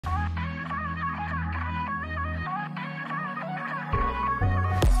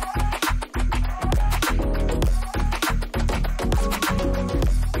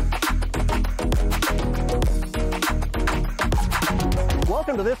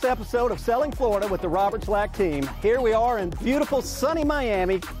Welcome to this episode of Selling Florida with the Robert Slack team. Here we are in beautiful sunny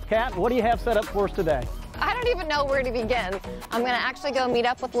Miami. Kat, what do you have set up for us today? I don't even know where to begin. I'm going to actually go meet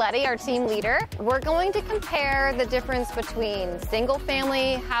up with Letty, our team leader. We're going to compare the difference between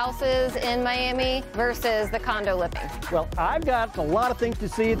single-family houses in Miami versus the condo living. Well, I've got a lot of things to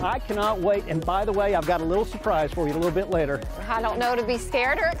see. I cannot wait. And by the way, I've got a little surprise for you a little bit later. I don't know to be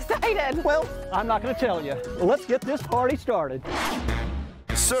scared or excited. Well, I'm not going to tell you. Well, let's get this party started.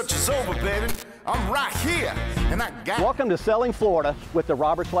 The search is over, baby. I'm right here, and I got... Welcome to Selling Florida with the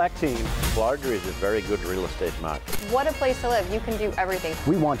Robert Slack team. Florida is a very good real estate market. What a place to live. You can do everything.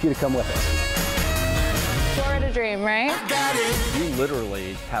 We want you to come with us. Florida dream, right? I got it. You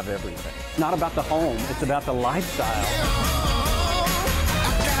literally have everything. It's not about the home, it's about the lifestyle.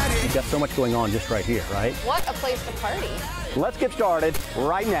 I got it. You've got so much going on just right here, right? What a place to party. Let's get started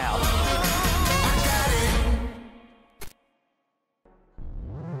right now.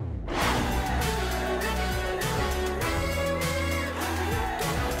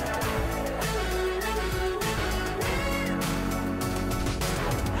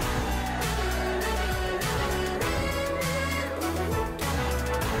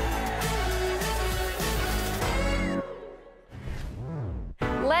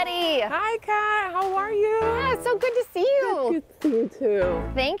 Letty. Hi, Kat. How are you? Yeah, it's so good to see you. Good to see you, too.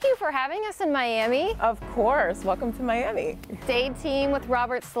 Thank you for having us in Miami. Of course. Welcome to Miami. Day team with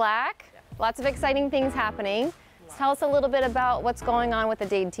Robert Slack. Lots of exciting things happening. Tell us a little bit about what's going on with the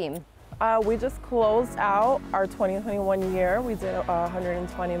Dade team. We just closed out our 2021 year. We did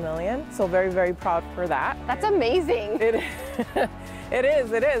 120 million, so very, very proud for that. That's amazing. It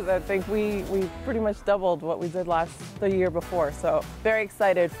is. I think we pretty much doubled what we did the year before, so very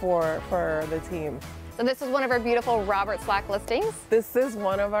excited for the team. So this is one of our beautiful Robert Slack listings. This is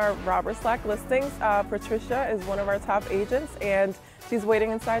one of our Robert Slack listings. Patricia is one of our top agents, and she's waiting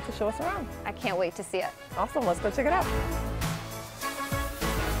inside to show us around. I can't wait to see it. Awesome. Let's go check it out.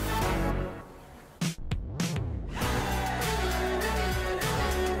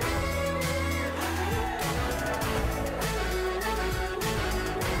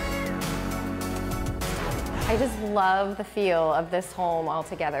 I just love the feel of this home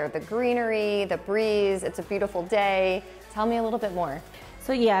altogether. The greenery, the breeze, it's a beautiful day. Tell me a little bit more.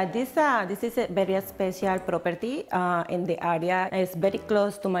 So yeah, this is a very special property in the area. It's very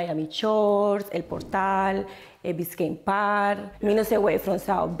close to Miami Shores, El Portal, Biscayne Park, minutes away from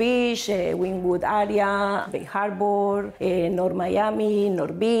South Beach, Wynwood area, Bay Harbor, North Miami,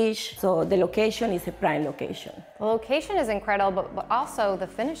 North Beach. So the location is a prime location. The location is incredible, but also the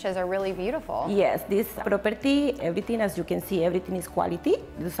finishes are really beautiful. Yes, this property, everything, as you can see, everything is quality.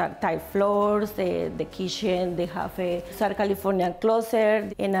 These are tile floors, the kitchen, they have a Californian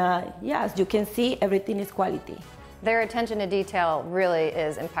closet, and yeah, as you can see, everything is quality. Their attention to detail really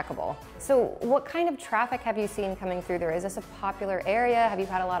is impeccable. So what kind of traffic have you seen coming through there? Is this a popular area? Have you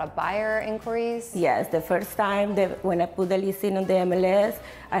had a lot of buyer inquiries? Yes, the first time when I put the listing on the MLS,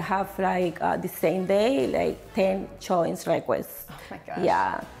 I have like the same day, like 10 showings requests. Oh my gosh.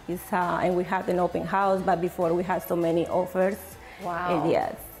 Yeah, and we had an open house, but before we had so many offers. Wow. And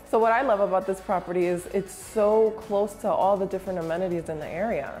yes. So what I love about this property is it's so close to all the different amenities in the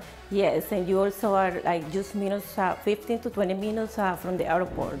area. Yes, and you also are like just minutes, 15 to 20 minutes from the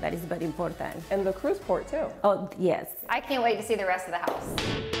airport. That is very important. And the cruise port too. Oh, yes. I can't wait to see the rest of the house.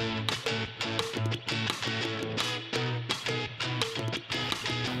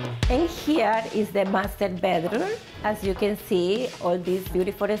 And here is the master bedroom. As you can see, all this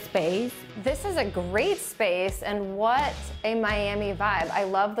beautiful space. This is a great space, and what a Miami vibe. I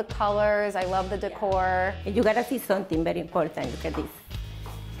love the colors, I love the decor. And you gotta see something very important. Look at this.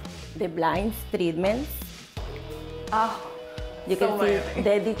 The blinds treatments. Oh, You can see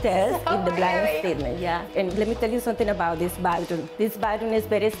the details in the blind treatment, yeah. And let me tell you something about this bathroom. This bathroom is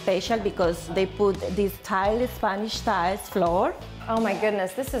very special because they put this Spanish tiles floor. Oh my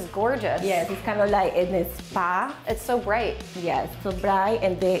goodness, this is gorgeous. Yes, it's kind of like in a spa. It's so bright. Yes, so bright,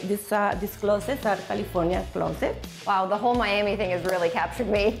 and these closets are California closets. Wow, the whole Miami thing has really captured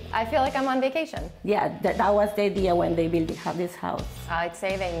me. I feel like I'm on vacation. Yeah, that was the idea when they built this house. I'd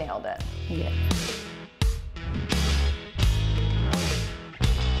say they nailed it. Yeah.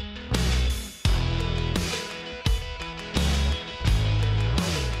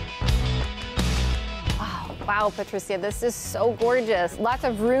 Wow, Patricia, this is so gorgeous. Lots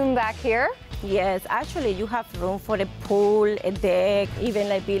of room back here. Yes, actually you have room for a pool, a deck, even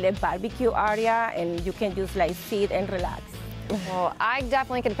like build a barbecue area, and you can just like sit and relax. Well, I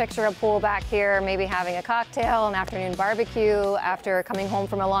definitely can picture a pool back here, maybe having a cocktail, an afternoon barbecue after coming home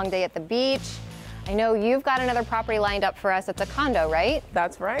from a long day at the beach. I know you've got another property lined up for us. It's a condo, right?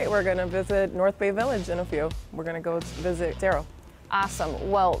 That's right. We're going to visit North Bay Village in a few. We're going to go visit Daryl.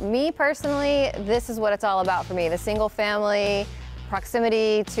 Awesome. Well, me personally, this is what it's all about for me. The single family,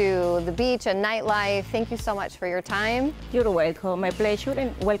 proximity to the beach and nightlife. Thank you so much for your time. You're welcome. My pleasure,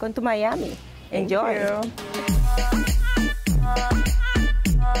 and welcome to Miami. Enjoy. Thank you.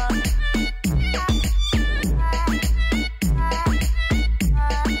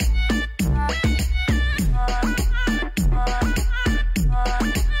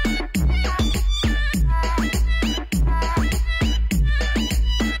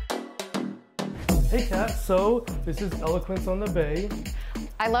 Hey Kat, so this is Eloquence on the Bay.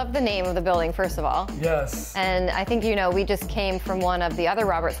 I love the name of the building, first of all. Yes. And I think you know, we just came from one of the other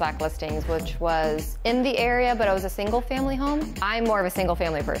Robert Slack listings, which was in the area, but it was a single family home. I'm more of a single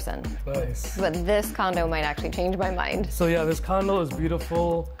family person. Nice. But this condo might actually change my mind. So yeah, this condo is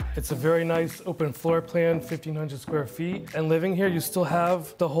beautiful. It's a very nice open floor plan, 1,500 square feet. And living here, you still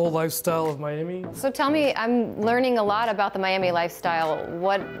have the whole lifestyle of Miami. So tell me, I'm learning a lot about the Miami lifestyle.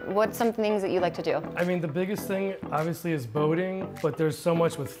 What's some things that you like to do? I mean, the biggest thing obviously is boating, but there's so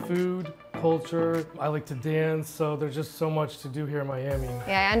much with food, culture. I like to dance, so there's just so much to do here in Miami.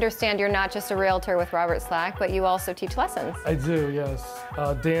 Yeah, I understand you're not just a realtor with Robert Slack, but you also teach lessons. I do, yes.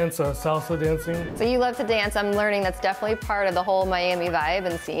 Dance, salsa dancing. So you love to dance. I'm learning that's definitely part of the whole Miami vibe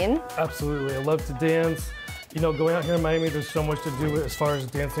and scene. Absolutely, I love to dance. You know, going out here in Miami, there's so much to do as far as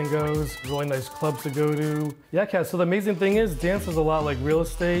dancing goes. Really nice clubs to go to. Yeah, Kat, so the amazing thing is dance is a lot like real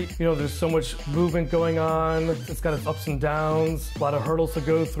estate. You know, there's so much movement going on. It's got its ups and downs, a lot of hurdles to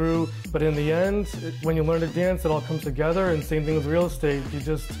go through. But in the end, when you learn to dance, it all comes together. And same thing with real estate. You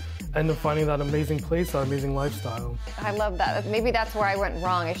just end up finding that amazing place, that amazing lifestyle. I love that. Maybe that's where I went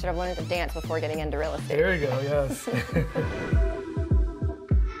wrong. I should have learned to dance before getting into real estate. There you go, yes.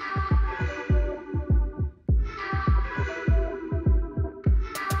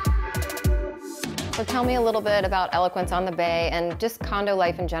 So tell me a little bit about Eloquence on the Bay and just condo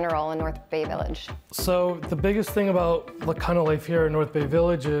life in general in North Bay Village. So the biggest thing about the condo life here in North Bay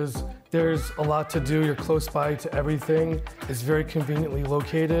Village is there's a lot to do. You're close by to everything. It's very conveniently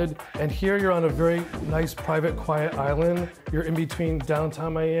located. And here you're on a very nice, private, quiet island. You're in between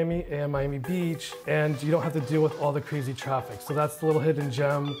downtown Miami and Miami Beach, and you don't have to deal with all the crazy traffic. So that's the little hidden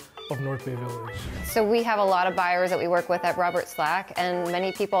gem of North Bay Village. So we have a lot of buyers that we work with at Robert Slack, and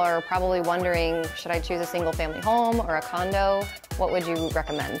many people are probably wondering, should I choose a single family home or a condo? What would you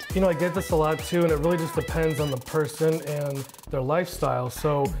recommend? You know, I get this a lot too, and it really just depends on the person and their lifestyle.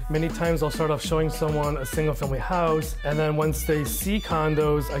 So many times I'll start off showing someone a single family house, and then once they see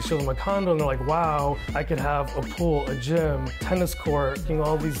condos, I show them a condo and they're like, wow, I could have a pool, a gym, tennis court. You know,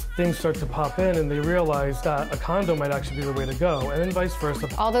 all these things start to pop in and they realize that a condo might actually be the way to go, and then vice versa.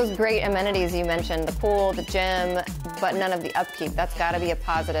 All those great amenities you mentioned, the pool, the gym, but none of the upkeep. That's gotta be a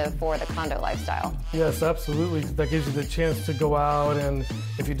positive for the condo lifestyle. Yes, absolutely. That gives you the chance to go out, and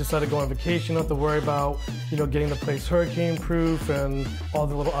if you decide to go on vacation, you don't have to worry about, you know, getting the place hurricane proof and all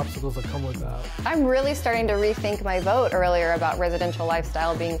the little obstacles that come with that. I'm really starting to rethink my vote earlier about residential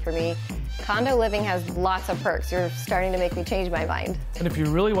lifestyle being for me. Condo living has lots of perks. You're starting to make me change my mind. And if you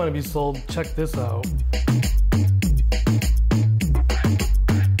really want to be sold, check this out.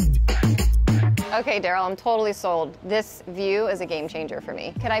 Okay, Daryl, I'm totally sold. This view is a game changer for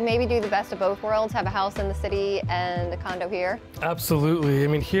me. Could I maybe do the best of both worlds, have a house in the city and a condo here? Absolutely. I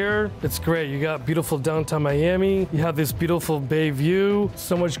mean, here, it's great. You got beautiful downtown Miami. You have this beautiful bay view,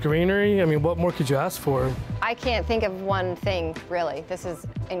 so much greenery. I mean, what more could you ask for? I can't think of one thing, really. This is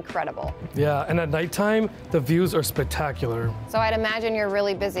incredible. Yeah, and at nighttime, the views are spectacular. So I'd imagine you're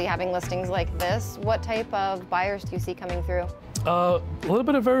really busy having listings like this. What type of buyers do you see coming through? A little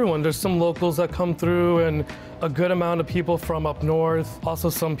bit of everyone. There's some locals that come through and a good amount of people from up north,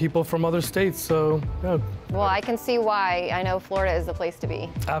 also some people from other states, so yeah. Well, I can see why. I know Florida is the place to be.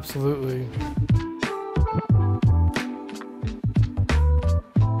 Absolutely.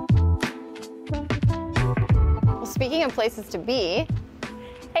 Well, speaking of places to be,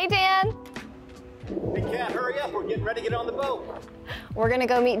 hey Dan! Hey Kat, hurry up, we're getting ready to get on the boat. We're gonna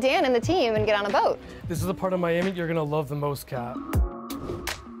go meet Dan and the team and get on a boat. This is the part of Miami you're gonna love the most, Kat.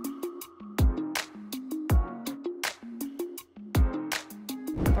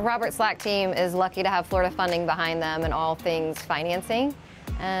 The Robert Slack team is lucky to have Florida funding behind them in all things financing.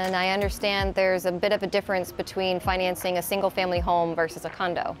 And I understand there's a bit of a difference between financing a single family home versus a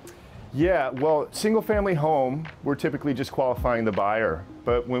condo. Yeah, well, single family home, we're typically just qualifying the buyer.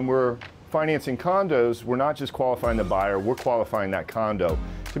 But when we're financing condos, we're not just qualifying the buyer, we're qualifying that condo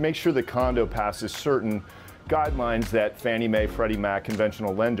to make sure the condo passes certain guidelines that Fannie Mae, Freddie Mac,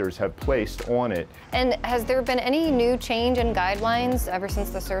 conventional lenders have placed on it. And has there been any new change in guidelines ever since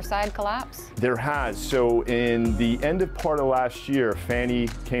the Surfside collapse? There has. So in the end of part of last year, Fannie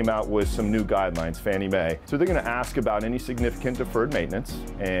came out with some new guidelines, Fannie Mae. So they're going to ask about any significant deferred maintenance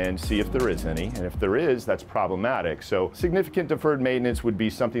and see if there is any. And if there is, that's problematic. So significant deferred maintenance would be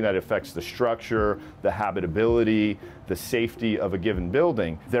something that affects the structure, the habitability, the safety of a given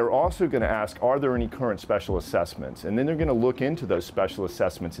building. They're also going to ask, are there any current special assessments? And then they're going to look into those special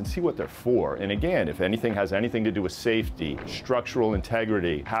assessments and see what they're for. And again, if anything has anything to do with safety, structural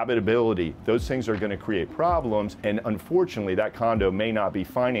integrity, habitability, those things are going to create problems. And unfortunately, that condo may not be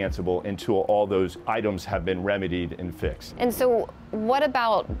financeable until all those items have been remedied and fixed. And so what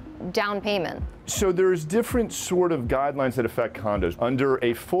about down payment? So there's different sort of guidelines that affect condos. Under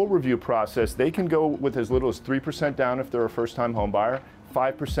a full review process, they can go with as little as 3% down if they're a first-time home buyer,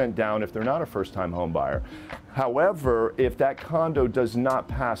 5% down if they're not a first-time home buyer. However, if that condo does not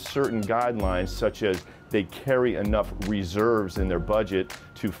pass certain guidelines, such as they carry enough reserves in their budget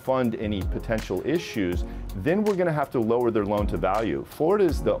to fund any potential issues, then we're going to have to lower their loan to value. Florida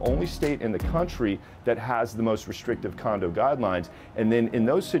is the only state in the country that has the most restrictive condo guidelines. And then in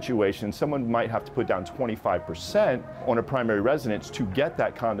those situations, someone might have to put down 25% on a primary residence to get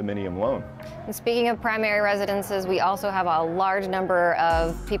that condominium loan. And speaking of primary residences, we also have a large number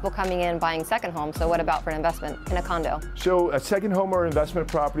of people coming in buying second homes. So what about for an investment in a condo? So a second home or investment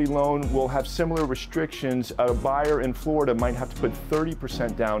property loan will have similar restrictions. A buyer in Florida might have to put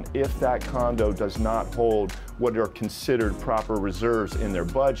 30% down if that condo does not hold what are considered proper reserves in their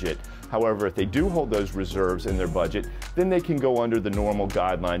budget. However, if they do hold those reserves in their budget, then they can go under the normal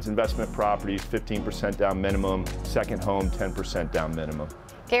guidelines. Investment properties, 15% down minimum. Second home, 10% down minimum.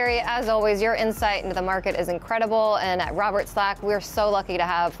 Gary, as always, your insight into the market is incredible. And at Robert Slack, we're so lucky to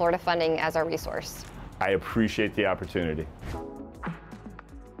have Florida Funding as our resource. I appreciate the opportunity.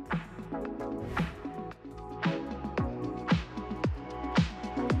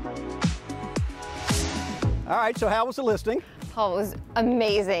 All right, so how was the listing? Oh, it was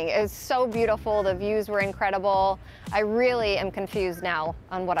amazing. It was so beautiful. The views were incredible. I really am confused now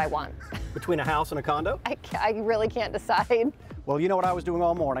on what I want. Between a house and a condo? I really can't decide. Well, you know what I was doing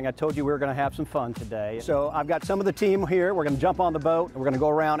all morning. I told you we were going to have some fun today. So I've got some of the team here. We're going to jump on the boat, and we're going to go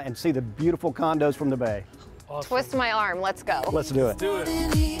around and see the beautiful condos from the bay. Awesome. Twist my arm. Let's go. Let's do it. Do it.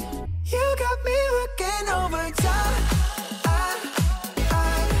 You got me working overtime.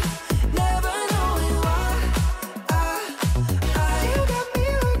 Never knowing why. You got me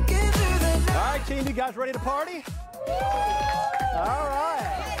working through the night. All right, team, you guys ready to party? All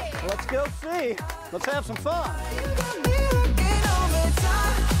right. Let's go see. Let's have some fun. You got me working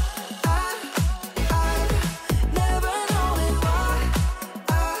overtime. Never knowing why.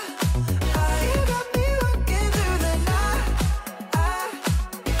 You got me working through the night.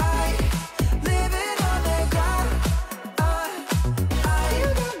 Living on the ground. You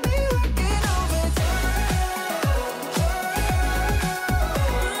got me working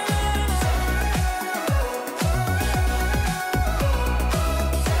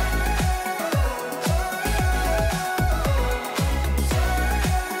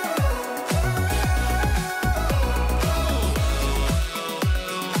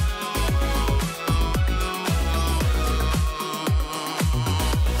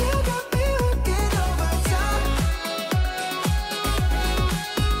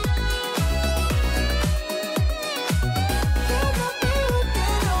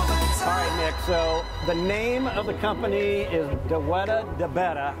So the name of the company is DeWetta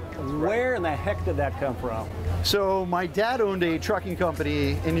DeBetta. Where in the heck did that come from? So my dad owned a trucking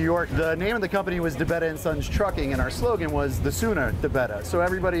company in New York. The name of the company was DeBetta & Sons Trucking, and our slogan was the sooner the better. So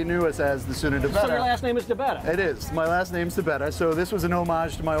everybody knew us as the sooner the better. So your last name is DeBetta? It is. My last name's DeBetta. So this was an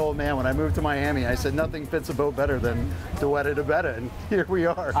homage to my old man. When I moved to Miami, I said nothing fits a boat better than DeWetta DeBetta, and here we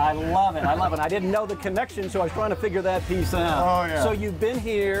are. I love it. I love it. I didn't know the connection, so I was trying to figure that piece out. Oh, yeah. So you've been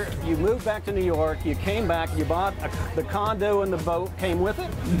here, you moved back to New York, you came back, you bought the condo, and the boat came with it?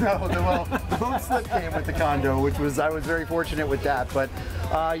 No, well, the boat slip came with the condo, which was, I was very fortunate with that. But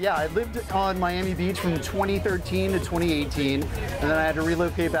yeah, I lived on Miami Beach from 2013 to 2018, and then I had to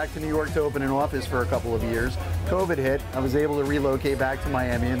relocate back to New York to open an office for a couple of years. COVID hit, I was able to relocate back to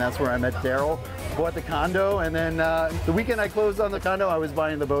Miami, and that's where I met Daryl, bought the condo, and then the weekend I closed on the condo, I was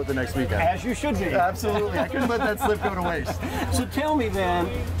buying the boat the next weekend. As you should be. Absolutely, I couldn't let that slip go to waste. So tell me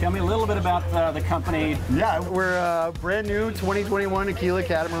a little bit about the company. Yeah, we're brand new 2021 Calle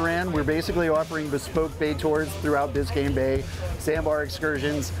Catamaran. We're basically offering bespoke bay tours throughout Biscayne Bay sandbar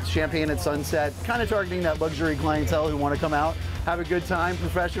excursions, champagne at sunset, kind of targeting that luxury clientele who want to come out, have a good time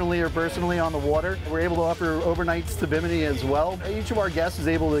professionally or personally on the water. We're able to offer overnights to Bimini as well. Each of our guests is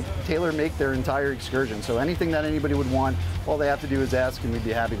able to tailor make their entire excursion. So anything that anybody would want, all they have to do is ask and we'd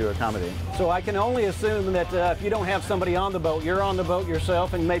be happy to accommodate. So I can only assume that if you don't have somebody on the boat, you're on the boat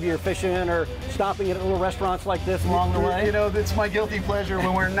yourself and maybe you're fishing or stopping at little restaurants like this along the way. You know, it's my guilty pleasure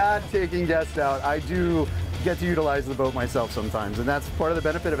when we're not taking guests out. I do get to utilize the boat myself sometimes, and that's part of the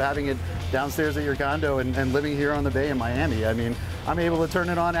benefit of having it downstairs at your condo and living here on the bay in Miami. I mean, I'm able to turn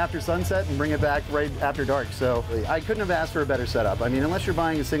it on after sunset and bring it back right after dark, so I couldn't have asked for a better setup. I mean, unless you're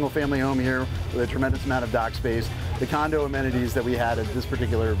buying a single family home here with a tremendous amount of dock space, the condo amenities that we had at this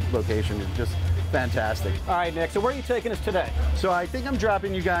particular location is just fantastic. All right, Nick, so where are you taking us today? So I think I'm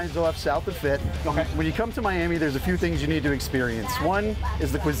dropping you guys off south of Fifth. Okay. When you come to Miami, there's a few things you need to experience. One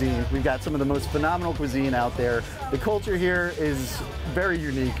is the cuisine. We've got some of the most phenomenal cuisine out there. The culture here is very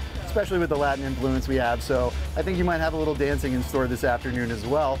unique, especially with the Latin influence we have. So I think you might have a little dancing in store this afternoon as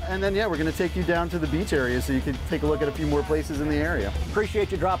well. And then, yeah, we're going to take you down to the beach area so you can take a look at a few more places in the area. Appreciate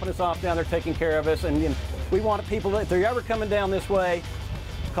you dropping us off down there, taking care of us. And we want people, if they're ever coming down this way,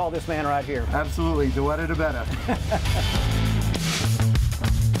 call this man right here. Absolutely, Duetta de Betta.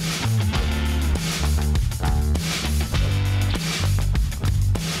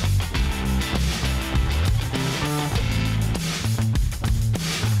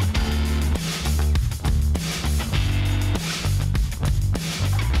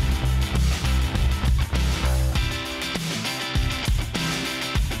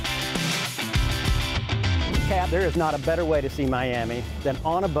 There is not a better way to see Miami than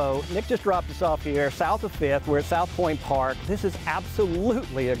on a boat. Nick just dropped us off here south of 5th. We're at South Point Park. This is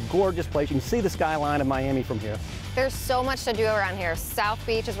absolutely a gorgeous place. You can see the skyline of Miami from here. There's so much to do around here. South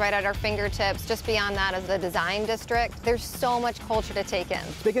Beach is right at our fingertips. Just beyond that is the design district. There's so much culture to take in.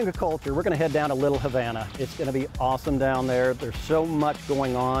 Speaking of culture, we're going to head down to Little Havana. It's going to be awesome down there. There's so much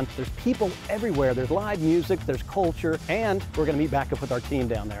going on. There's people everywhere. There's live music, there's culture, and we're going to meet back up with our team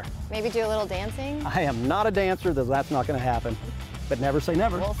down there. Maybe do a little dancing? I am not a dancer, so that's not going to happen. But never say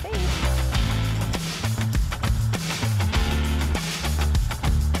never. We'll see.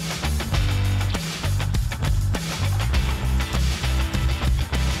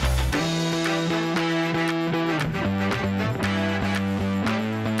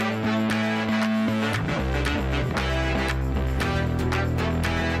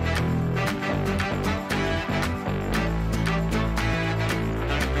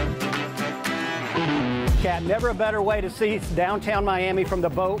 Cat, never a better way to see downtown Miami from the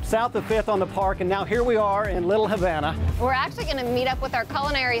boat, south of 5th on the park, and now here we are in Little Havana. We're actually going to meet up with our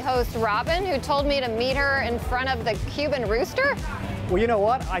culinary host, Robin, who told me to meet her in front of the Cuban rooster. Well, you know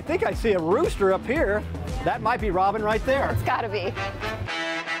what? I think I see a rooster up here. That might be Robin right there. It's got to be.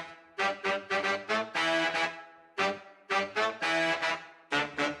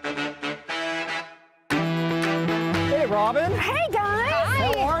 Hey, Robin. Hey, guys.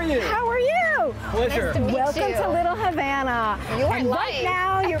 How are you? How are you? Pleasure. Nice to meet Welcome you. to Little Havana. You are and light. right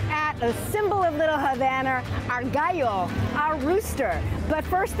now you're at a symbol of Little Havana, our gallo, our rooster. But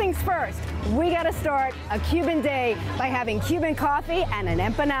first things first, we got to start a Cuban day by having Cuban coffee and an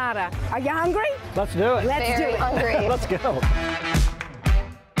empanada. Are you hungry? Let's do it. Let's Very do it. hungry. Let's go.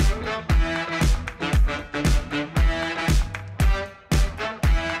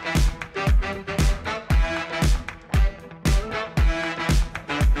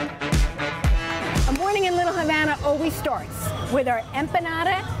 A morning in Little Havana always starts with our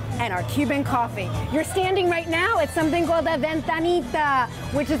empanada and our Cuban coffee. You're standing right now at something called a ventanita,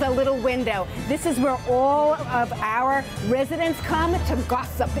 which is a little window. This is where all of our residents come to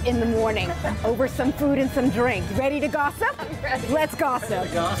gossip in the morning over some food and some drink. Ready to gossip? Let's gossip.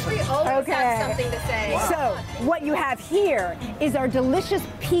 We always Okay. have something to say. So, what you have here is our delicious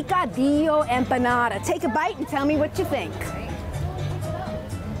picadillo empanada. Take a bite and tell me what you think.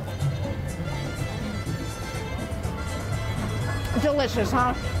 Delicious,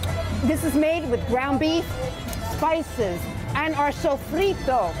 huh? This is made with ground beef, spices, and our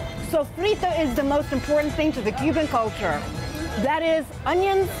sofrito. Sofrito is the most important thing to the Cuban culture. That is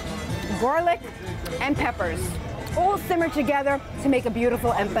onions, garlic, and peppers, all simmered together to make a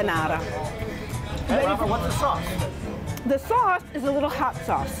beautiful empanada. Hey, Robert, what's the sauce? The sauce is a little hot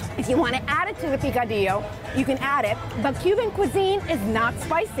sauce. If you want to add it to the picadillo, you can add it, but Cuban cuisine is not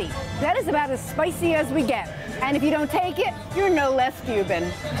spicy. That is about as spicy as we get. And if you don't take it, you're no less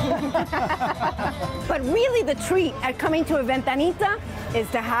Cuban. But really the treat at coming to a ventanita is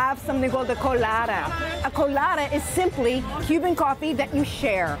to have something called a colada. A colada is simply Cuban coffee that you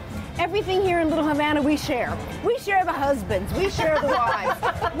share. Everything here in Little Havana we share. We share the husbands, we share the wives,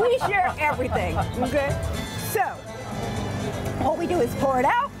 we share everything, okay? So, all we do is pour it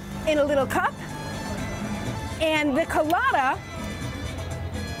out in a little cup, and the colada,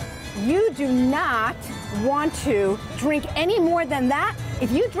 you do not want to drink any more than that.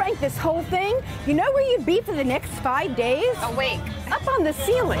 If you drank this whole thing, you know where you'd be for the next 5 days? Awake. Up on the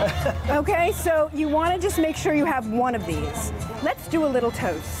ceiling. Okay, so you want to just make sure you have one of these. Let's do a little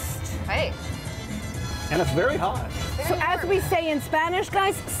toast. Hey. And it's very hot. So as we say in Spanish,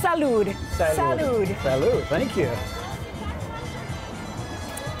 guys, salud. Salud. Salud. Thank you.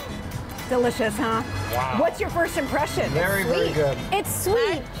 Delicious, huh? Wow. What's your first impression? Very, very good. It's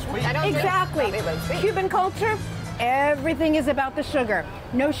sweet. I don't Exactly. drink coffee, but sweet. Cuban culture, everything is about the sugar.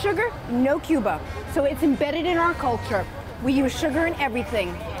 No sugar, no Cuba. So it's embedded in our culture. We use sugar in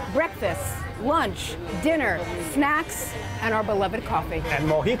everything. Breakfast, lunch, dinner, snacks, and our beloved coffee. And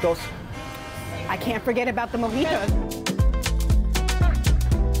mojitos. I can't forget about the mojitos.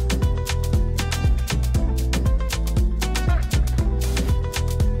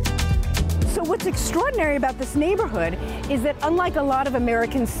 So what's extraordinary about this neighborhood is that unlike a lot of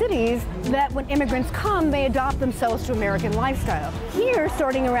American cities, that when immigrants come, they adopt themselves to American lifestyle. Here,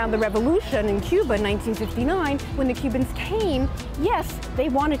 starting around the revolution in Cuba in 1959, when the Cubans came, yes, they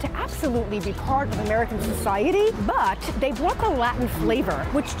wanted to absolutely be part of American society, but they brought the Latin flavor,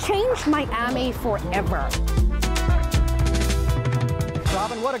 which changed Miami forever.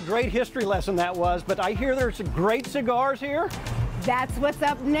 Robin, what a great history lesson that was, but I hear there's great cigars here. That's what's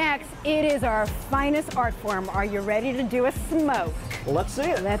up next. It is our finest art form. Are you ready to do a smoke? Well, let's see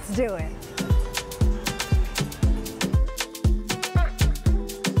it. Let's do it.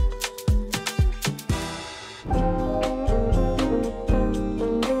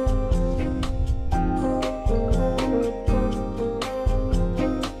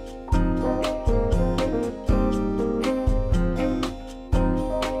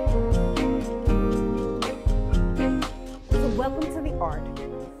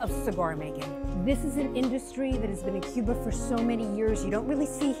 Cigar making. This is an industry that has been in Cuba for so many years. You don't really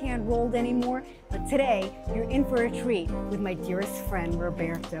see hand rolled anymore, but today you're in for a treat with my dearest friend,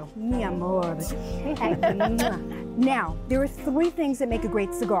 Roberto. Mi amor. Now, there are 3 things that make a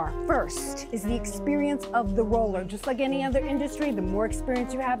great cigar. First is the experience of the roller. Just like any other industry, the more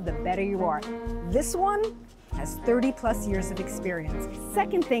experience you have, the better you are. This one has 30+ years of experience.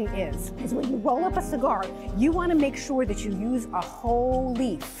 Second thing is when you roll up a cigar, you want to make sure that you use a whole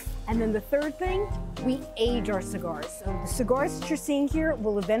leaf. And then the third thing, we age our cigars. So the cigars that you're seeing here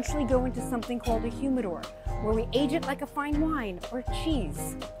will eventually go into something called a humidor, where we age it like a fine wine or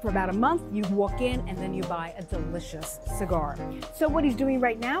cheese. For about a month, you walk in and then you buy a delicious cigar. So what he's doing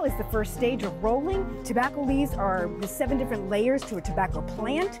right now is the first stage of rolling. Tobacco leaves are the 7 different layers to a tobacco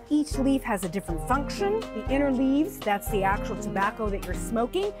plant. Each leaf has a different function. The inner leaves, that's the actual tobacco that you're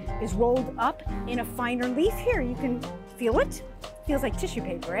smoking, is rolled up in a finer leaf. Here, you can feel it. Feels like tissue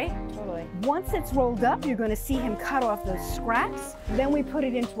paper, right? Totally. Once it's rolled up, you're going to see him cut off those scraps. Then we put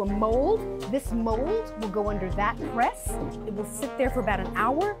it into a mold. This mold will go under that press. It will sit there for about an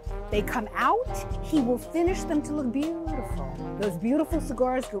hour. They come out. He will finish them to look beautiful. Those beautiful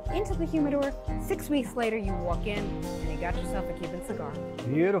cigars go into the humidor. 6 weeks later, you walk in and you got yourself a Cuban cigar.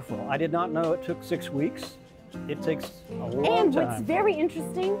 Beautiful. I did not know it took 6 weeks. It takes a long And time. what's very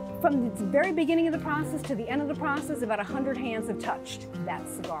interesting, from the very beginning of the process to the end of the process, about 100 hands have touched that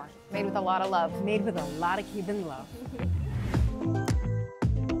cigar. Made with a lot of love. Made with a lot of Cuban love.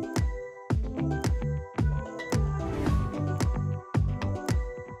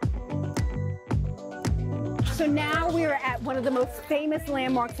 So now we are at one of the most famous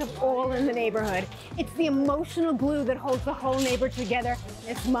landmarks of all in the neighborhood. It's the emotional glue that holds the whole neighborhood together.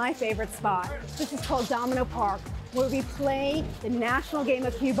 It's my favorite spot. This is called Domino Park, where we play the national game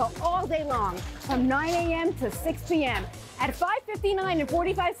of Cuba all day long, from 9 a.m. to 6 p.m. At 5:59 and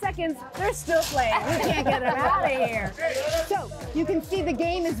 45 seconds, they're still playing. We can't get them out of here. So you can see the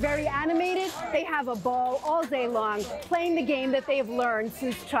game is very animated. They have a ball all day long, playing the game that they have learned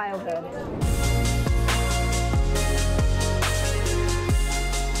since childhood.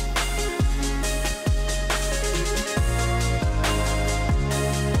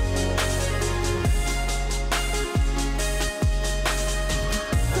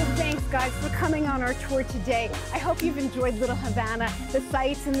 guys, for coming on our tour today. I hope you've enjoyed Little Havana, the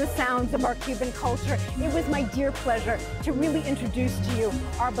sights and the sounds of our Cuban culture. It was my dear pleasure to really introduce to you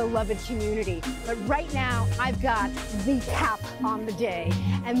our beloved community. But right now, I've got the tap on the day,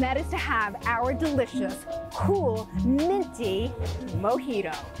 and that is to have our delicious, cool, minty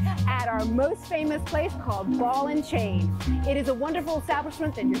mojito at our most famous place called Ball and Chain. It is a wonderful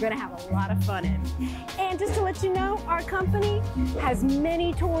establishment that you're going to have a lot of fun in. And just to let you know, our company has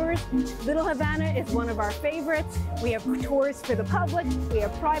many tours. Little Havana is one of our favorites. We have tours for the public. We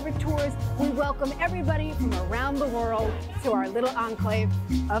have private tours. We welcome everybody from around the world to our little enclave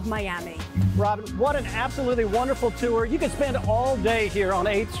of Miami. Robin, what an absolutely wonderful tour. You could spend all day here on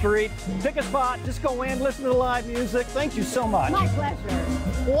 8th Street. Pick a spot, just go in, listen to the live music. Thank you so much. My pleasure.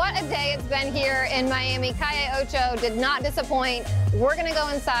 What a day it's been here in Miami. Calle Ocho did not disappoint. We're going to go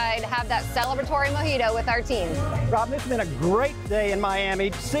inside, have that celebratory mojito with our team. Robin, it's been a great day in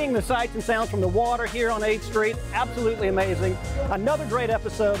Miami. Seeing the sights and sounds from the water here on 8th Street, absolutely amazing. Another great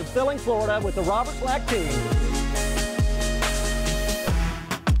episode of Filling Florida with the Robert Slack team.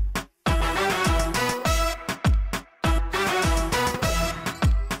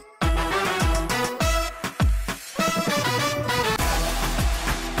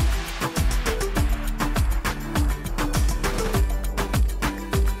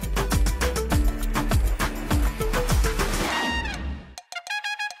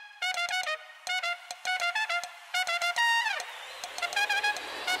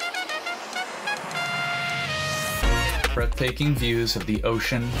 Breathtaking views of the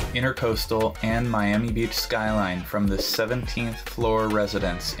ocean, intercoastal, and Miami Beach skyline from the 17th floor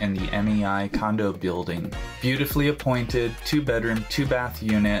residence in the MEI condo building. Beautifully appointed 2-bedroom, 2-bath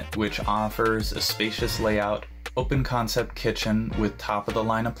unit which offers a spacious layout, open concept kitchen with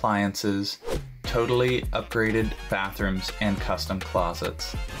top-of-the-line appliances, totally upgraded bathrooms, and custom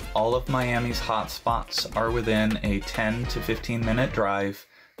closets. All of Miami's hot spots are within a 10 to 15 minute drive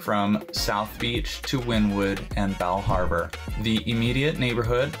from South Beach to Wynwood and Bal Harbour. The immediate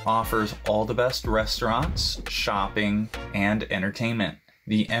neighborhood offers all the best restaurants, shopping, and entertainment.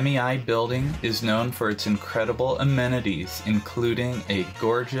 The MEI building is known for its incredible amenities, including a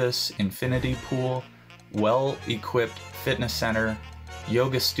gorgeous infinity pool, well-equipped fitness center,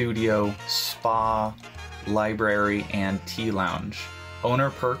 yoga studio, spa, library, and tea lounge.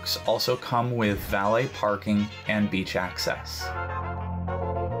 Owner perks also come with valet parking and beach access.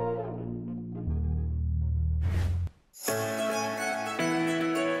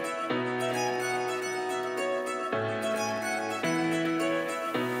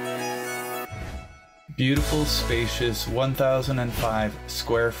 Beautiful, spacious, 1,005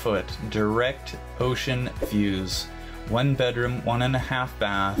 square foot direct ocean views. 1 bedroom, 1.5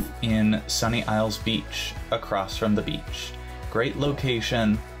 bath in Sunny Isles Beach, across from the beach. Great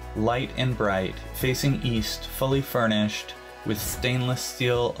location, light and bright, facing east, fully furnished, with stainless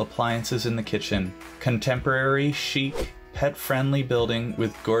steel appliances in the kitchen. Contemporary, chic, pet-friendly building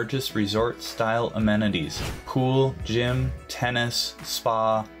with gorgeous resort-style amenities. Pool, gym, tennis,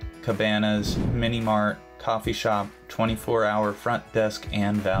 spa, cabanas, mini-mart, coffee shop, 24-hour front desk,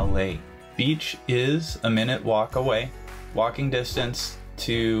 and valet. Beach is a minute walk away, walking distance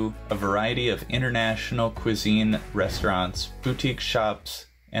to a variety of international cuisine restaurants, boutique shops,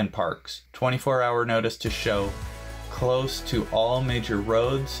 and parks. 24-hour notice to show. Close to all major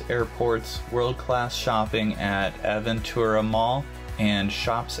roads, airports, world-class shopping at Aventura Mall, and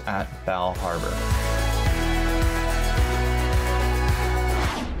shops at Bal Harbour.